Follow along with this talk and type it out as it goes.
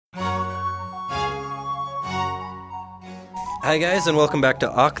Hi guys, and welcome back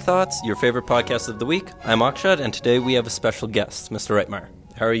to Ak Thoughts, your favorite podcast of the week. I'm Akshat, and today we have a special guest, Mr. Reitmar.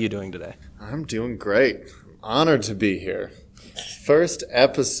 How are you doing today? I'm doing great. I'm honored to be here. First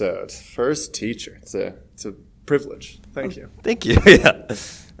episode, first teacher. It's a privilege. Thank you. Thank you. Yeah.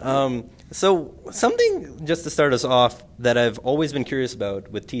 So something just to start us off that I've always been curious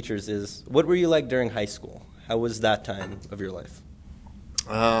about with teachers is, what were you like during high school? How was that time of your life?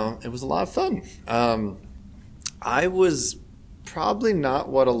 It was a lot of fun. I was probably not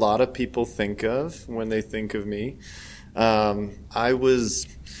what a lot of people think of when they think of me. I was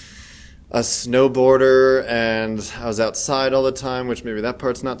a snowboarder and I was outside all the time, which maybe that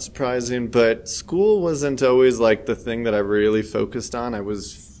part's not surprising, but school wasn't always like the thing that I really focused on. I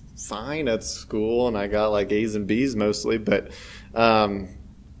was fine at school and I got like A's and B's mostly, but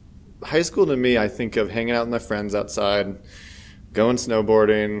high school to me, I think of hanging out with my friends outside, going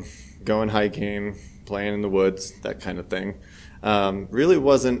snowboarding, going hiking, playing in the woods, that kind of thing. Really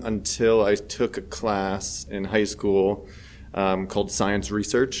wasn't until I took a class in high school called Science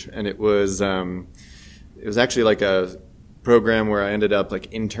Research, and it was actually like a program where I ended up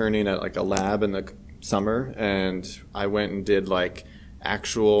like interning at like a lab in the summer, and I went and did like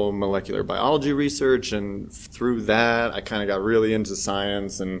actual molecular biology research, and through that I kind of got really into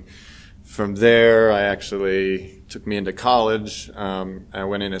science, and from there I actually took me into college. I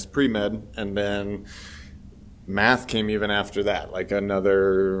went in as pre-med, and then math came even after that, like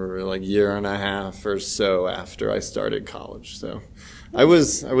another like year and a half or so after I started college. So I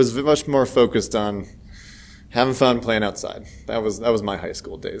was much more focused on having fun playing outside. That was my high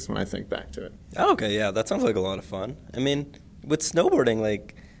school days when I think back to it. Oh, okay, yeah, that sounds like a lot of fun. I mean, with snowboarding,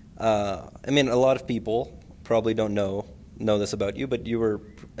 like, a lot of people probably don't know this about you, but you were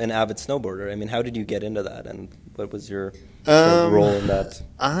an avid snowboarder. I mean, how did you get into that, and what was your role in that?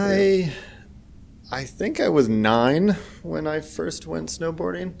 I think I was 9 when I first went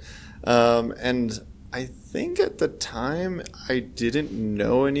snowboarding, and I think at the time I didn't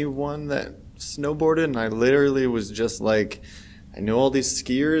know anyone that snowboarded, and I literally was just like, I know all these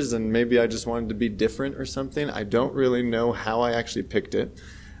skiers and maybe I just wanted to be different or something. I don't really know how I actually picked it,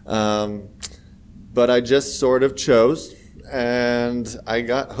 but I just sort of chose and I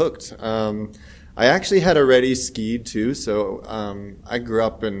got hooked. I actually had already skied too, so I grew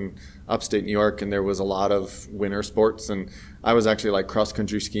up in upstate New York, and there was a lot of winter sports, and I was actually like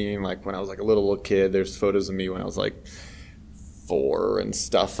cross-country skiing like when I was like a little kid. There's photos of me when I was like 4 and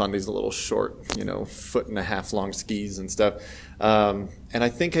stuff on these little short, 1.5-foot long skis and stuff. And I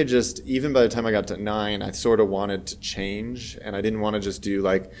think I just, even by the time I got to 9, I sort of wanted to change, and I didn't want to just do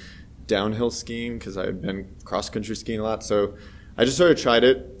like downhill skiing because I had been cross-country skiing a lot. So I just sort of tried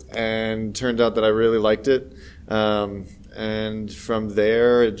it, and turned out that I really liked it. And from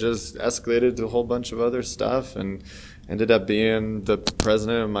there, it just escalated to a whole bunch of other stuff, and ended up being the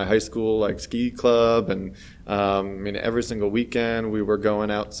president of my high school like ski club. And every single weekend we were going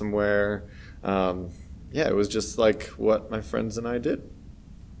out somewhere. It was just like what my friends and I did.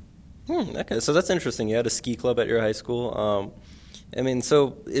 Okay, so that's interesting. You had a ski club at your high school.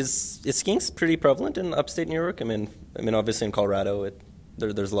 So is skiing pretty prevalent in upstate New York? I mean, obviously in Colorado,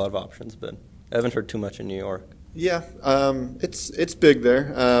 there's a lot of options, but I haven't heard too much in New York. Yeah, it's big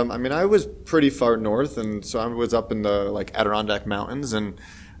there. I was pretty far north, and so I was up in the like Adirondack Mountains, and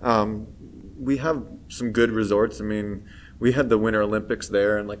we have some good resorts. We had the Winter Olympics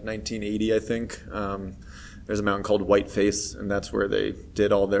there in like 1980, I think. There's a mountain called Whiteface, and that's where they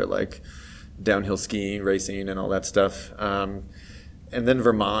did all their like downhill skiing, racing, and all that stuff. And then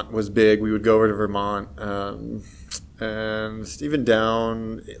Vermont was big. We would go over to Vermont, and even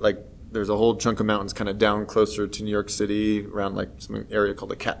down like, there's a whole chunk of mountains kind of down closer to New York City around like some area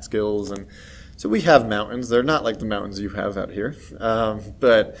called the Catskills. And so we have mountains. They're not like the mountains you have out here.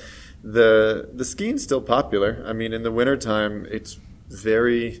 But the skiing's still popular. In the wintertime, it's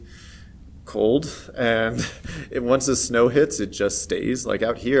very cold. And once the snow hits, it just stays. Like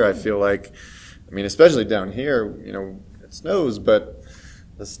out here, I feel like, especially down here, it snows, but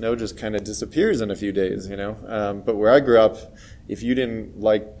the snow just kind of disappears in a few days, But where I grew up, if you didn't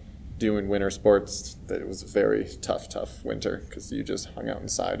like doing winter sports, that it was a very tough winter because you just hung out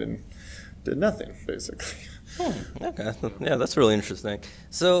inside and did nothing basically. Okay, yeah, that's really interesting.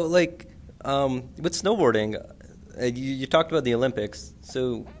 So with snowboarding, you talked about the Olympics,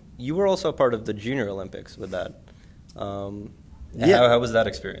 so you were also a part of the Junior Olympics with that. Yeah. How was that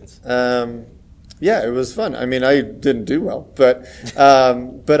experience? Yeah, it was fun. I didn't do well, but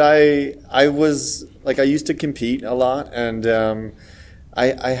I was like, I used to compete a lot, and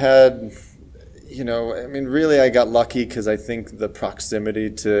I had, really I got lucky because I think the proximity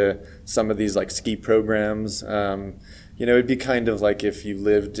to some of these like ski programs, it'd be kind of like if you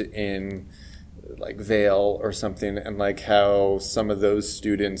lived in like Vail or something, and like how some of those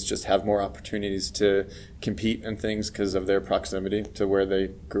students just have more opportunities to compete in things because of their proximity to where they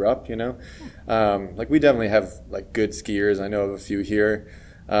grew up, like we definitely have like good skiers. I know of a few here,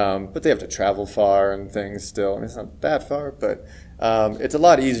 but they have to travel far and things still. I mean, it's not that far, but it's a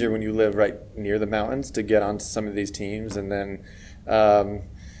lot easier when you live right near the mountains to get onto some of these teams. And then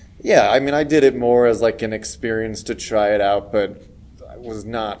yeah, I mean, I did it more as like an experience to try it out, but I was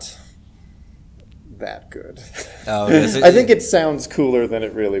not that good. Oh, okay. So I think it sounds cooler than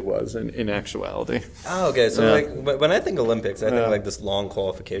it really was in actuality. Oh, okay. So Yeah. like, when I think Olympics, I think like this long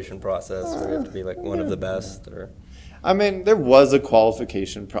qualification process where you have to be like one of the best, or. I mean, there was a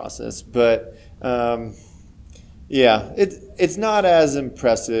qualification process, but yeah, it's not as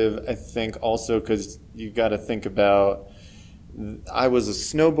impressive, I think, also because you got to think about, I was a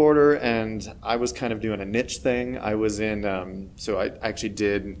snowboarder and I was kind of doing a niche thing. I was in, so I actually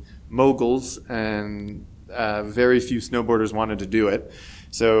did moguls, and very few snowboarders wanted to do it.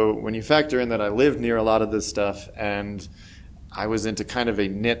 So when you factor in that I lived near a lot of this stuff and I was into kind of a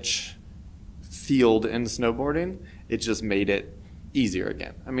niche field in snowboarding, it just made it easier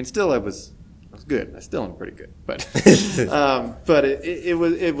again. I mean, still I was good. I still am pretty good, but but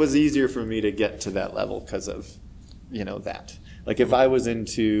it was easier for me to get to that level because of that. Like if I was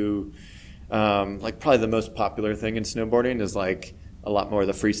into like probably the most popular thing in snowboarding is like a lot more of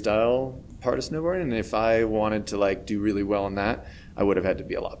the freestyle part of snowboarding, and if I wanted to like do really well in that, I would have had to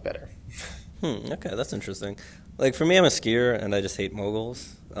be a lot better. Okay, that's interesting. Like for me, I'm a skier and I just hate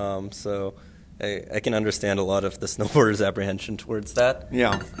moguls. So I can understand a lot of the snowboarders' apprehension towards that.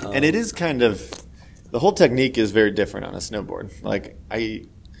 Yeah, and it is kind of, the whole technique is very different on a snowboard. Like I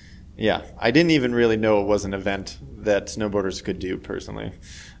didn't even really know it was an event that snowboarders could do personally,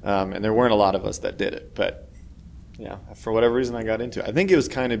 and there weren't a lot of us that did it. But yeah, for whatever reason, I got into it. I think it was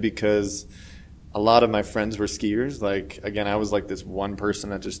kind of because a lot of my friends were skiers. Like again, I was like this one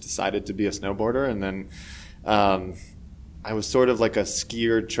person that just decided to be a snowboarder, and then I was sort of like a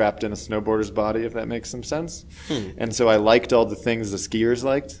skier trapped in a snowboarder's body, if that makes some sense. And so I liked all the things the skiers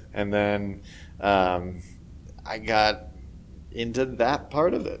liked, and then I got into that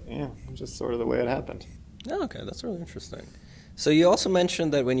part of it. Yeah, just sort of the way it happened. Oh, okay, that's really interesting. So you also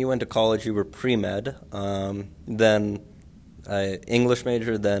mentioned that when you went to college, you were pre-med, then an English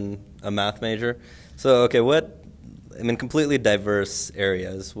major, then a math major. So, okay, completely diverse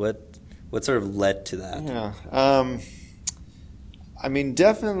areas. What sort of led to that? Yeah. I mean,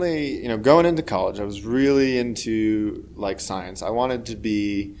 definitely, going into college, I was really into like science. I wanted to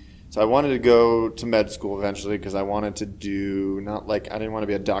go to med school eventually because I wanted to do, I didn't want to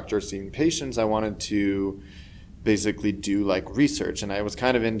be a doctor seeing patients. I wanted to basically do like research, and I was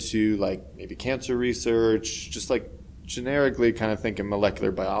kind of into like maybe cancer research, just like generically kind of thinking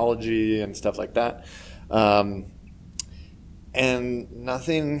molecular biology and stuff like that. And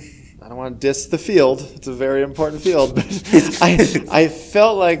nothing, I don't want to diss the field. It's a very important field. But I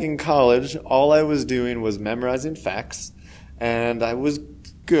felt like in college, all I was doing was memorizing facts, and I was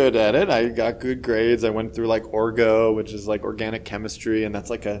good at it. I got good grades. I went through like Orgo, which is like organic chemistry, and that's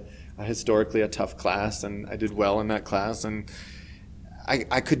like historically a tough class, and I did well in that class, and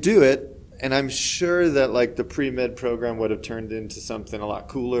I could do it. And I'm sure that like the pre-med program would have turned into something a lot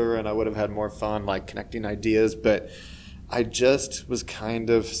cooler, and I would have had more fun like connecting ideas, but I just was kind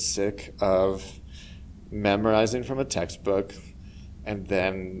of sick of memorizing from a textbook and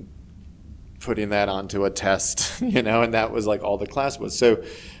then putting that onto a test, and that was like all the class was. So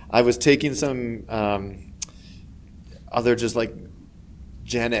I was taking some other just like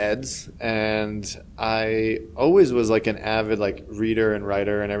gen eds, and I always was like an avid like reader and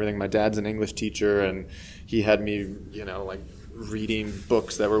writer and everything. My dad's an English teacher, and he had me, like reading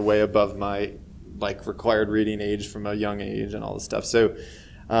books that were way above my like required reading age from a young age and all this stuff. So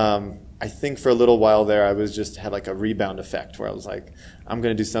I think for a little while there, I was just had like a rebound effect where I was like, I'm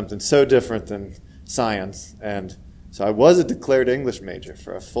going to do something so different than science. And so I was a declared English major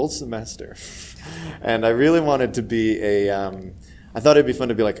for a full semester. And I really wanted to be I thought it'd be fun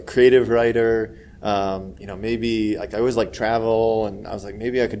to be like a creative writer. Maybe like I always like travel, and I was like,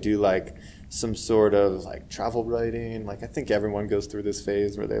 maybe I could do like some sort of like travel writing. Like I think everyone goes through this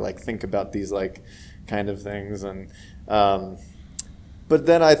phase where they like think about these like kind of things. And but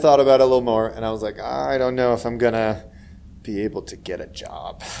then I thought about it a little more, and I was like, I don't know if I'm gonna be able to get a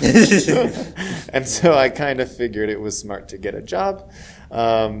job. And so I kind of figured it was smart to get a job.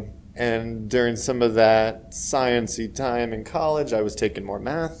 And during some of that science-y time in college, I was taking more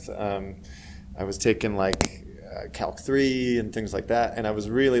math. I was taking like Calc 3 and things like that, and I was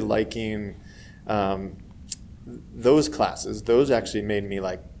really liking those classes, those actually made me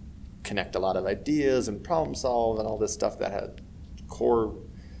like connect a lot of ideas and problem solve and all this stuff that had core,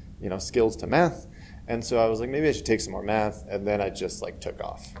 skills to math. And so I was like, maybe I should take some more math, and then I just like took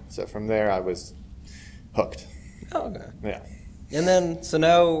off. So from there I was hooked. Oh, okay. Yeah. And then, so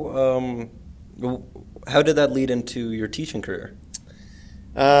now, how did that lead into your teaching career?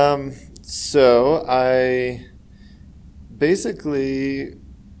 So I basically,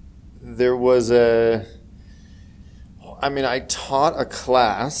 I taught a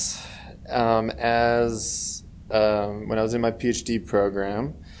class when I was in my PhD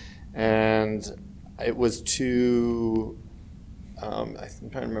program, and it was I'm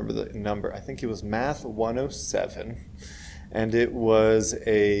trying to remember the number. I think it was Math 107, and it was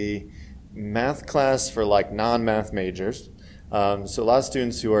a math class for like non-math majors. So a lot of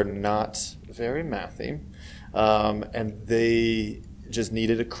students who are not very mathy, and they just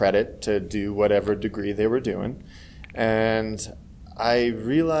needed a credit to do whatever degree they were doing. And I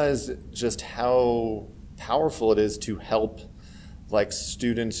realized just how powerful it is to help like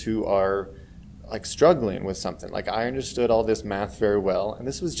students who are like struggling with something. Like I understood all this math very well, and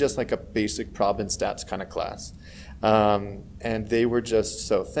this was just like a basic prob and stats kind of class. And they were just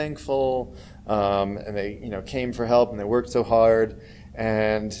so thankful, and they came for help, and they worked so hard.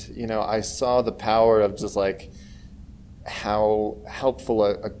 And I saw the power of just like how helpful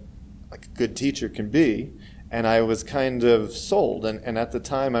a good teacher can be, and I was kind of sold. And at the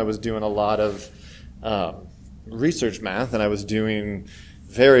time I was doing a lot of research math, and I was doing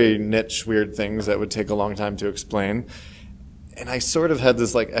very niche weird things that would take a long time to explain. And I sort of had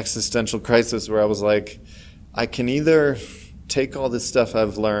this like existential crisis where I was like, I can either take all this stuff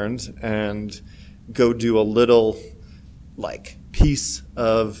I've learned and go do a little like piece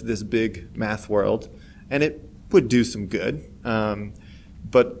of this big math world, and it would do some good.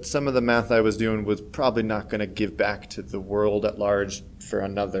 But some of the math I was doing was probably not going to give back to the world at large for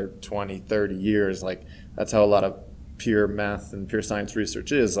another 20, 30 years. Like that's how a lot of pure math and pure science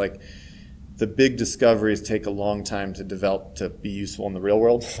research is. Like the big discoveries take a long time to develop to be useful in the real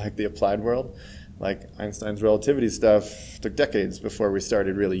world, like the applied world. Like Einstein's relativity stuff took decades before we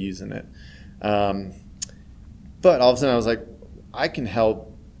started really using it. But all of a sudden I was like, I can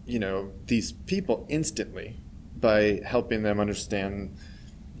help, these people instantly by helping them understand,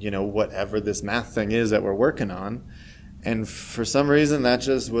 whatever this math thing is that we're working on. And for some reason, that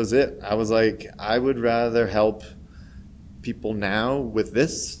just was it. I was like, I would rather help people now with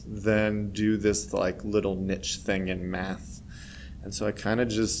this than do this like little niche thing in math. And so I kind of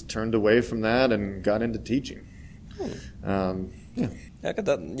just turned away from that and got into teaching.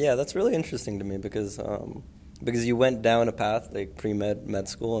 Yeah, that's really interesting to me because you went down a path like med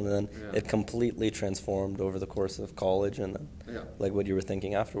school, and then it completely transformed over the course of college, and then like what you were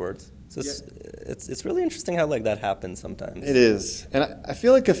thinking afterwards. So it's really interesting how like that happens sometimes. It is, and I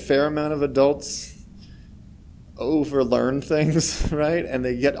feel like a fair amount of adults overlearn things, right? And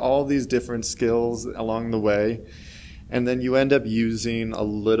they get all these different skills along the way, and then you end up using a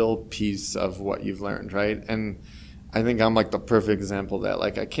little piece of what you've learned, right? And I think I'm like the perfect example of that.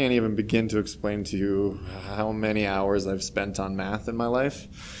 Like I can't even begin to explain to you how many hours I've spent on math in my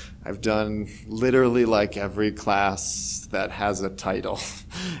life. I've done literally like every class that has a title,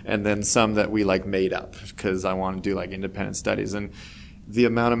 and then some that we like made up because I want to do like independent studies. And the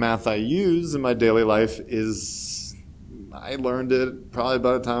amount of math I use in my daily life I learned it probably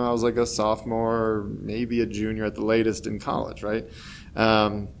by the time I was like a sophomore, maybe a junior at the latest in college, right?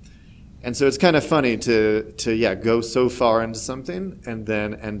 And so it's kind of funny to go so far into something and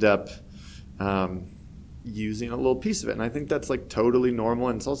then end up using a little piece of it. And I think that's like totally normal.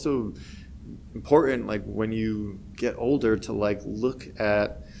 And it's also important, like when you get older, to like look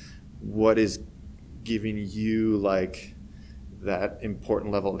at what is giving you like that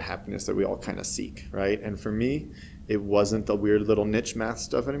important level of happiness that we all kind of seek, right? And for me, it wasn't the weird little niche math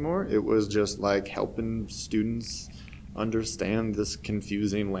stuff anymore. It was just like helping students understand this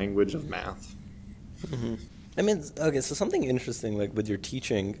confusing language of math. Mm-hmm. I mean, okay, so something interesting like with your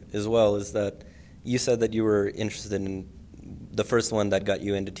teaching as well is that you said that you were interested in the first one that got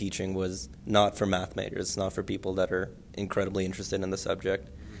you into teaching was not for math majors, not for people that are incredibly interested in the subject.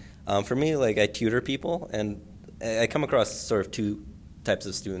 For me, like I tutor people, and I come across sort of two types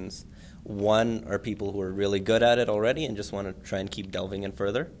of students. One are people who are really good at it already and just want to try and keep delving in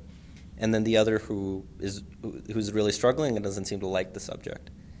further. And then the other who's really struggling and doesn't seem to like the subject.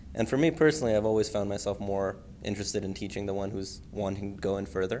 And for me personally, I've always found myself more interested in teaching the one who's wanting to go in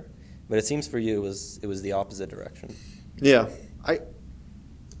further. But it seems for you it was the opposite direction. Yeah. I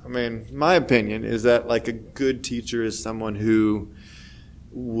mean, my opinion is that like a good teacher is someone who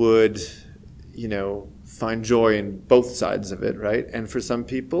would, find joy in both sides of it, right? And for some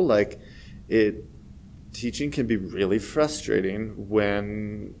people, like teaching can be really frustrating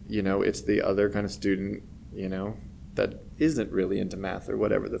when, it's the other kind of student, that isn't really into math or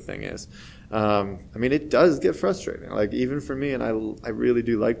whatever the thing is. It does get frustrating. Like even for me, and I really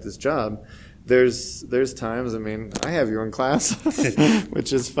do like this job. There's times, I have you in class,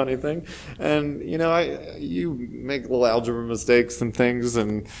 which is a funny thing. And, you make little algebra mistakes and things.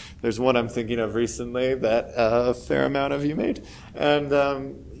 And there's one I'm thinking of recently that a fair amount of you made. And,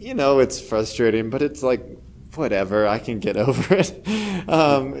 it's frustrating, but it's like, whatever, I can get over it.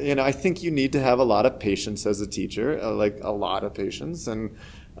 I think you need to have a lot of patience as a teacher, like a lot of patience. And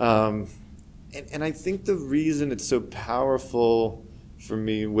I think the reason it's so powerful for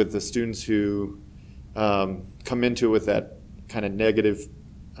me with the students who come into it with that kind of negative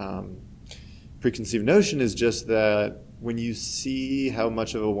preconceived notion is just that when you see how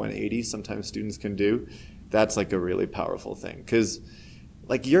much of a 180 sometimes students can do, that's like a really powerful thing. Because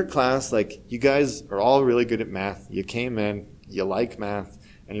like your class, like you guys are all really good at math. You came in, you like math,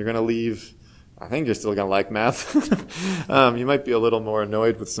 and you're going to leave. I think you're still going to like math. You might be a little more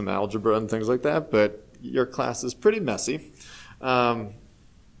annoyed with some algebra and things like that, but your class is pretty messy.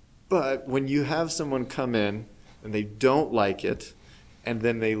 But when you have someone come in and they don't like it and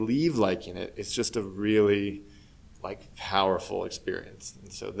then they leave liking it, it's just a really like powerful experience.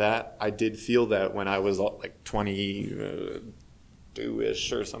 And so that I did feel that when I was like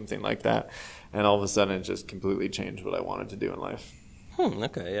 22-ish or something like that. And all of a sudden it just completely changed what I wanted to do in life.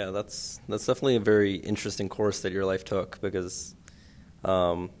 Okay, yeah, that's definitely a very interesting course that your life took because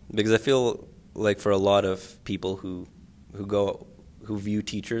I feel like for a lot of people who view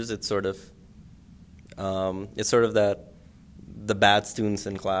teachers, it's sort of that the bad students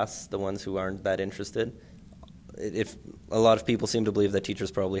in class, the ones who aren't that interested. If a lot of people seem to believe that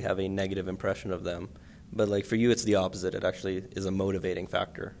teachers probably have a negative impression of them, but like for you, it's the opposite. It actually is a motivating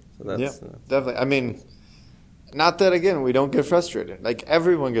factor. So that's, definitely. Not that, again, we don't get frustrated. Like,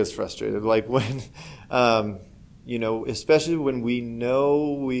 everyone gets frustrated. Like, when, especially when we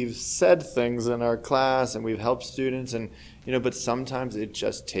know we've said things in our class and we've helped students, and, but sometimes it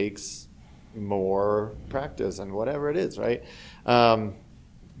just takes more practice and whatever it is, right?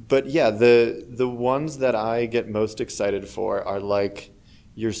 But, yeah, the ones that I get most excited for are, like,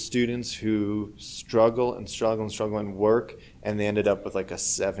 your students who struggle and struggle and struggle and work, and they ended up with, like, a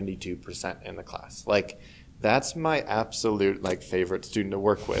 72% in the class. Like, that's my absolute like favorite student to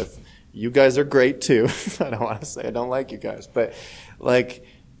work with. You guys are great too. I don't want to say I don't like you guys, but like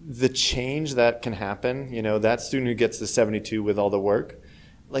the change that can happen, that student who gets the 72 with all the work,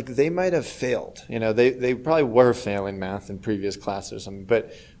 like they might have failed. They probably were failing math in previous classes or something.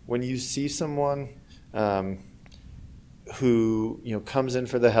 But when you see someone who comes in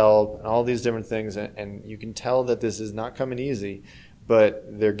for the help and all these different things, and you can tell that this is not coming easy,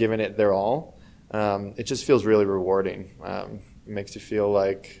 but they're giving it their all. It just feels really rewarding. It makes you feel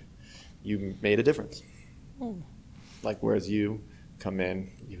like you made a difference. Like whereas you come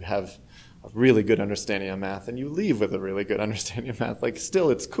in, you have a really good understanding of math, and you leave with a really good understanding of math. Like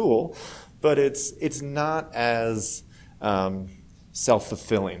still, it's cool, but it's not as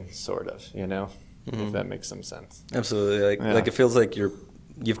self-fulfilling, sort of. If that makes some sense. Absolutely. Like it feels like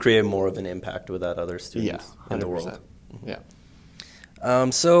you've created more of an impact with that other students in the world. Yeah.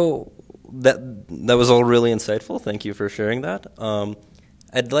 So that was all really insightful. Thank you for sharing that.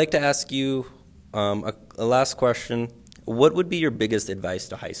 I'd like to ask you a last question. What would be your biggest advice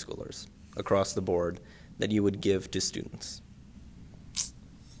to high schoolers across the board that you would give to students?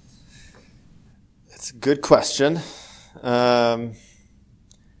 That's a good question. I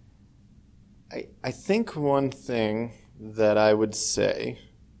think one thing that I would say,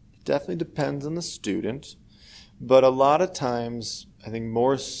 it definitely depends on the student, but a lot of times I think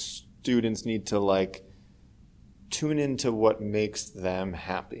more students need to like tune into what makes them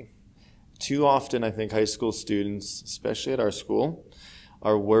happy. Too often I think high school students, especially at our school,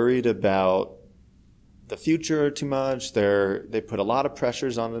 are worried about the future too much. They put a lot of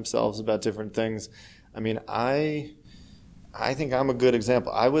pressures on themselves about different things. I think I'm a good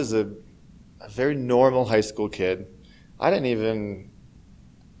example. I was a very normal high school kid. I didn't even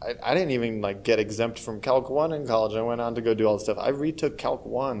like get exempt from Calc 1 in college. I went on to go do all this stuff. I retook Calc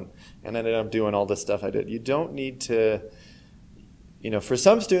 1 and ended up doing all this stuff I did. You don't need to, for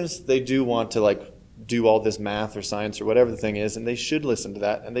some students, they do want to like do all this math or science or whatever the thing is, and they should listen to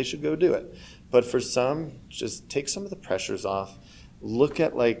that and they should go do it. But for some, just take some of the pressures off. Look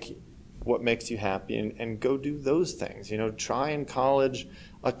at like what makes you happy and go do those things. Try in college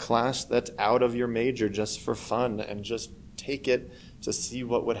a class that's out of your major just for fun and just take it to see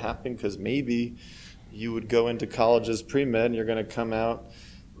what would happen, because maybe you would go into college as pre-med and you're going to come out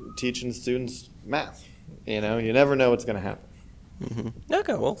teaching students math. You never know what's going to happen. Mm-hmm.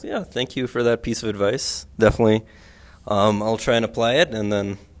 Okay, well, yeah, thank you for that piece of advice. Definitely, I'll try and apply it, and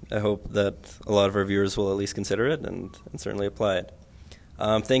then I hope that a lot of our viewers will at least consider it and certainly apply it.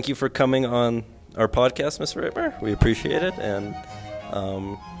 Thank you for coming on our podcast, Mr. Ritmer. We appreciate it, and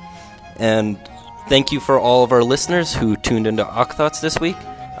thank you for all of our listeners who tuned into Awk Thoughts this week.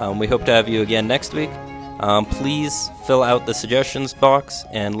 We hope to have you again next week. Please fill out the suggestions box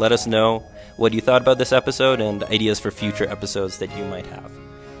and let us know what you thought about this episode and ideas for future episodes that you might have.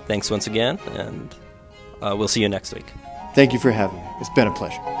 Thanks once again, and we'll see you next week. Thank you for having me. It's been a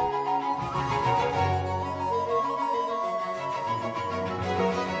pleasure.